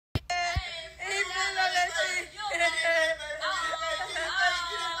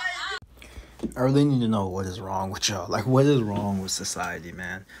I really need to know what is wrong with y'all. Like, what is wrong with society,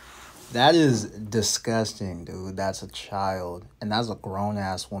 man? That is disgusting, dude. That's a child, and that's a grown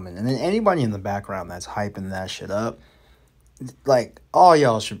ass woman. And then anybody in the background that's hyping that shit up, like, all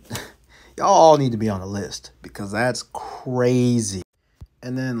y'all should, y'all all need to be on the list because that's crazy.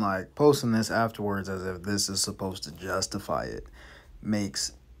 And then, like, posting this afterwards as if this is supposed to justify it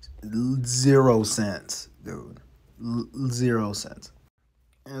makes zero sense, dude. 0 sense.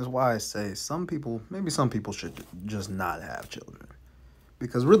 And it's why I say maybe some people should just not have children.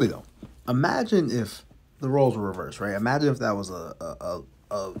 Because really though, imagine if the roles were reversed, right? Imagine if that was a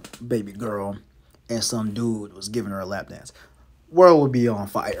baby girl and some dude was giving her a lap dance. World would be on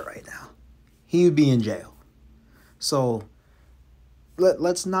fire right now. He would be in jail. So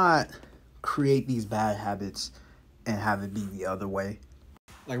let's not create these bad habits and have it be the other way.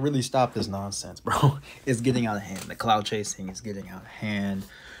 Like, really stop this nonsense, bro. It's getting out of hand. The cloud chasing is getting out of hand.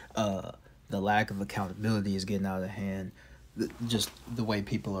 The lack of accountability is getting out of hand. Just the way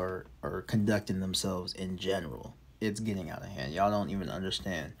people are conducting themselves in general, it's getting out of hand. Y'all don't even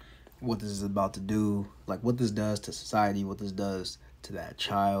understand what this is about to do, like what this does to society, what this does to that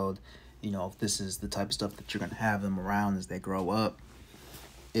child. You know, if this is the type of stuff that you're gonna have them around as they grow up,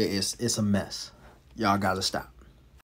 it's a mess. Y'all gotta stop.